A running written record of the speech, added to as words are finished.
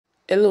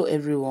Hello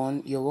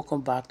everyone, you're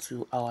welcome back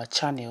to our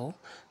channel.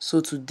 So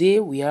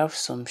today we have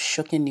some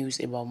shocking news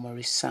about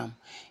MAURICE Sam.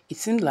 It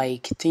seemed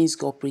like things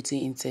got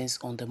pretty intense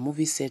on the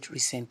movie set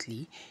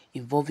recently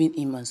involving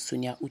him and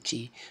Sonia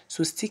Uche,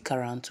 so stick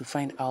around to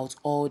find out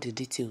all the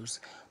details.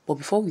 But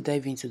before we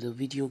dive into the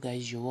video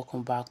guys, you're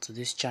welcome back to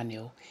this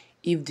channel.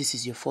 If this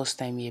is your first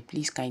time here,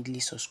 please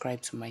kindly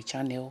subscribe to my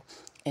channel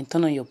and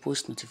turn on your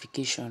post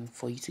notification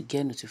for you to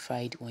get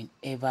notified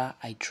whenever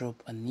I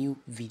drop a new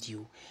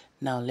video.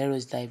 Now let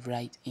us dive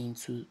right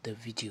into the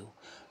video.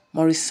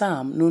 MAURICE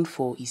Sam, known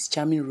for his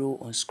charming role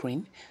on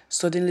screen,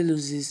 suddenly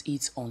loses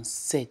it on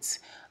set,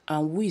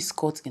 and who is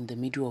caught in the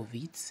middle of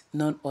it?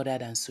 None other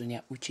than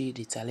Sonia Uche,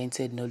 the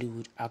talented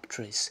Nollywood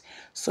actress.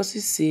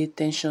 Sources say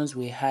tensions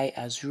were high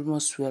as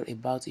rumors swirl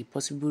about a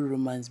possible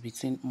romance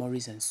between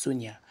MAURICE and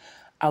Sonia.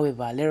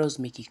 However, let us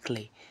make it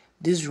clear,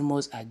 these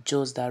rumors are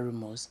just that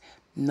rumors.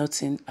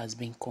 Nothing has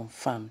been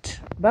confirmed.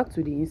 Back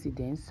to the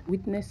incidents,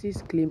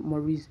 witnesses claim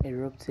MAURICE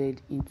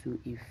erupted into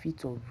a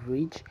fit of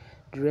rage,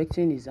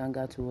 directing his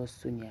anger towards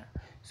Sonia.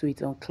 So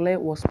it's unclear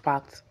what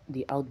sparked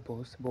the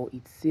outburst, but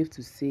it's safe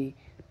to say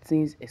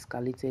things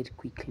escalated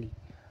quickly.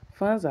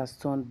 Fans are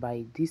stunned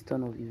by this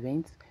turn of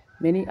events.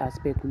 Many are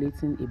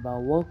speculating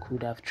about what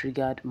could have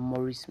triggered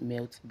MAURICE's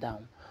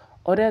meltdown.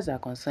 Others are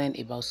concerned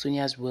about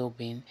Sonia's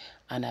well-being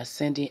and are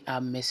sending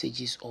her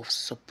messages of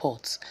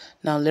support.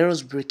 Now let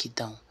us break it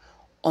down.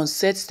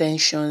 On-set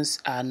tensions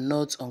are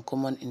not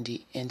uncommon in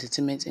the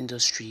entertainment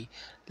industry.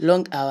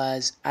 Long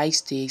hours, high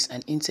stakes,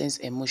 and intense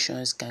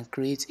emotions can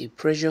create a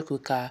pressure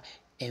cooker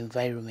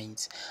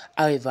environment.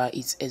 However,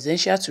 it's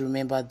essential to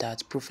remember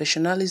that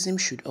professionalism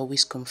should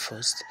always come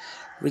first.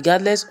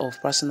 Regardless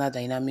of personal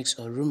dynamics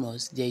or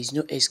rumors, there is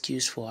no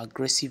excuse for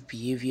aggressive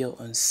behavior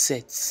on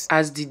sets.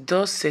 As the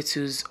dust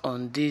settles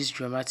on this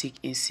dramatic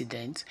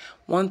incident,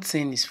 one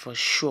thing is for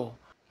sure.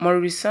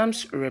 MAURICE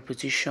Sam's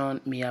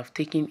reputation may have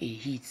taken a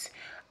hit.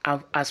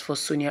 As for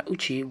Sonia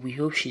Uche, we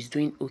hope she's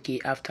doing okay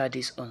after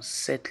this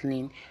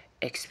unsettling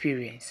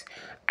experience.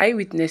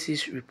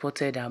 Eyewitnesses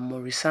reported that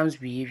MAURICE Sam's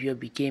behavior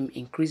became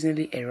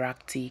increasingly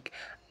erratic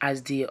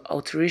as the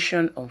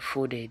alteration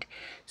unfolded.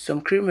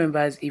 Some crew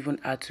members even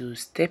had to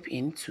step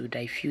in to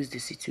diffuse the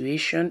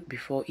situation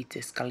before it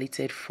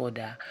escalated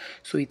further.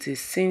 So it is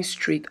seen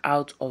straight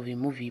out of a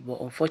movie,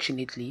 but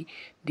unfortunately,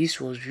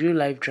 this was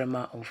real-life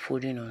drama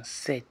unfolding on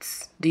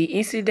sets. The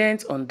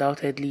incident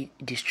undoubtedly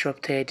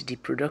disrupted the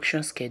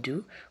production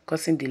schedule,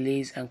 causing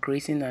delays and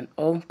creating an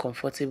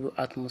uncomfortable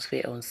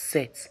atmosphere on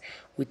sets.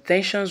 With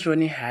tensions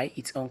running high,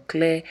 it's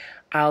unclear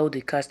how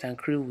the cast and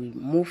crew will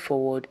move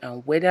forward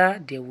and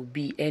whether there will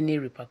be any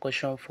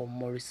repercussion for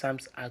MAURICE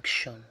Sam's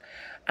action.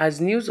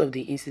 As news of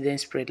the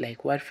incident spread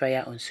like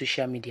wildfire on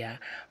social media,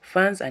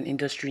 fans and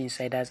industry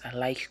insiders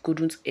alike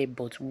couldn't help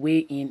but weigh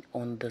in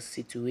on the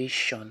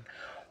situation.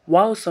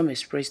 While some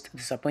expressed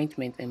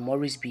disappointment in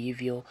MAURICE's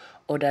behavior,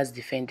 others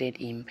defended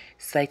him,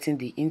 citing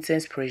the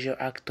intense pressure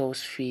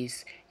actors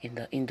face in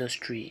the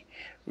industry.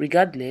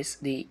 Regardless,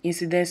 the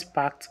incident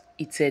sparked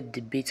heated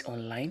debate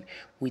online,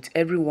 with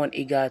everyone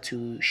eager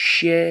to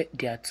share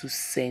their 2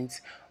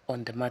 cents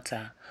on the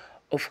matter.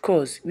 Of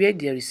course, where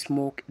there is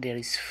smoke, there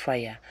is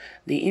fire.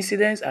 The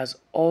incident has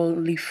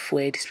only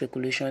fueled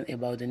speculation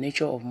about the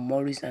nature of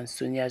MAURICE and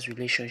Sonia's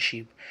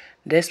relationship.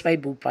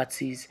 Despite both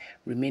parties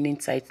remaining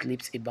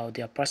tight-lipped about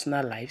their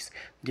personal lives,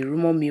 the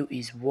rumor mill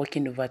is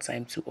working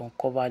overtime to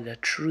uncover the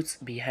truth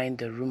behind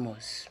the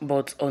rumors.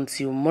 But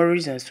until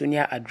MAURICE and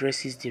Sonia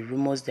addresses the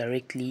rumors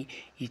directly,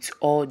 it's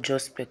all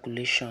just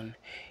speculation.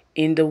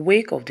 In the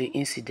wake of the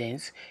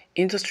incident,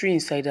 industry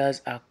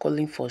insiders are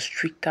calling for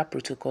stricter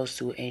protocols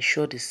to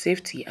ensure the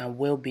safety and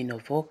well-being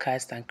of all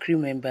cast and crew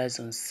members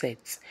on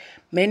sets.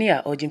 Many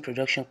are urging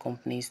production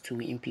companies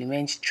to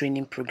implement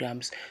training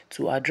programs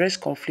to address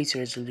conflict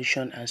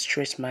resolution and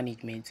stress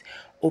management,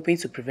 hoping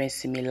to prevent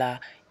similar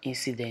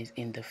incidents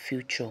in the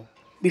future.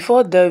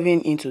 Before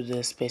delving into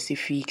the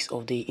specifics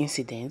of the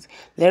incident,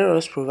 let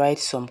us provide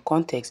some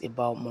context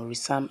about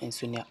MAURICE Sam and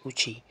Sonia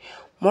Uche.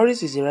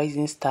 MAURICE is a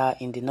rising star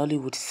in the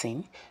Nollywood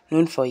scene,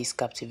 known for his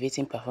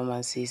captivating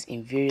performances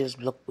in various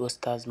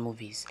blockbuster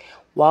movies,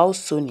 while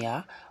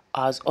Sonia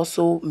has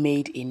also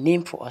made a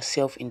name for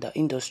herself in the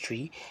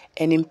industry,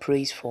 earning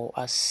praise for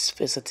her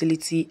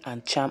versatility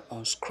and charm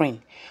on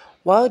screen.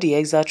 While the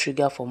exact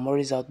trigger for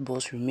MAURICE's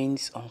outburst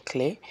remains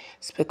unclear,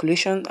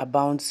 speculation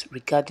abounds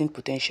regarding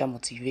potential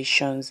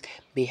motivations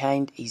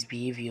behind his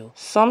behavior.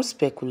 Some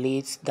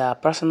speculate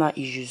that personal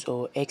issues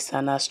or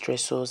external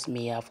stressors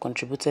may have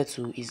contributed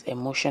to his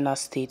emotional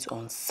state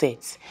on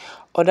set.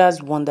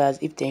 Others wonder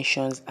if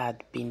tensions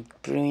had been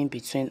brewing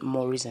between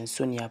MAURICE and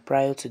Sonia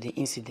prior to the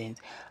incident,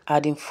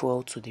 adding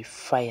fuel to the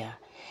fire.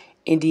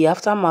 In the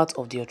aftermath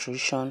of the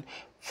altercation,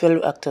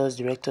 fellow actors,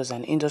 directors,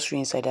 and industry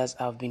insiders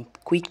have been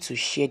quick to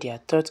share their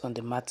thoughts on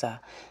the matter.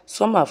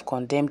 Some have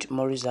condemned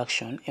MAURICE's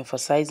action,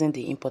 emphasizing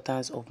the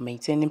importance of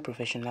maintaining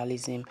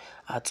professionalism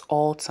at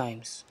all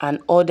times.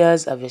 And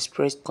others have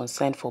expressed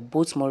concern for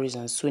both MAURICE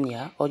and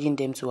Sonia, urging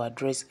them to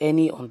address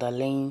any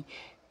underlying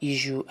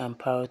issue and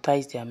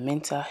prioritize their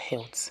mental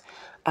health.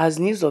 As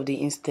news of the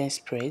incident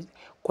spread,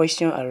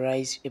 questions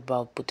arise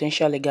about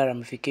potential legal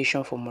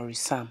ramifications for Maurice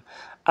Sam.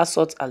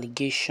 Assault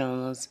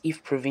allegations,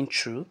 if proven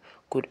true,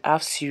 could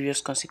have serious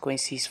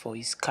consequences for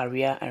his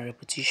career and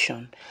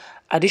reputation.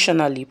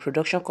 Additionally,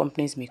 production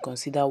companies may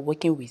consider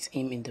working with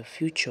him in the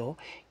future,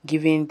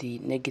 given the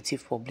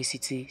negative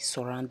publicity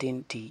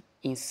surrounding the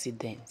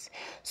incident.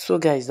 So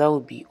guys, that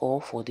would be all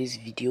for this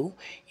video.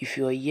 If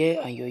you are here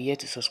and you're here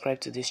to subscribe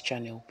to this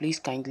channel, please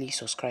kindly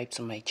subscribe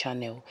to my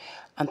channel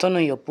and turn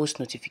on your post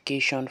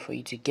notification for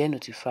you to get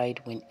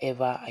notified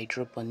whenever I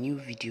drop a new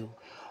video.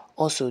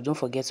 Also, don't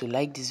forget to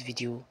like this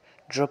video,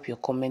 drop your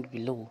comment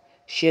below,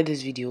 share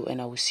this video,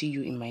 and I will see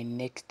you in my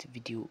next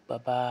video. Bye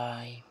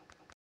bye.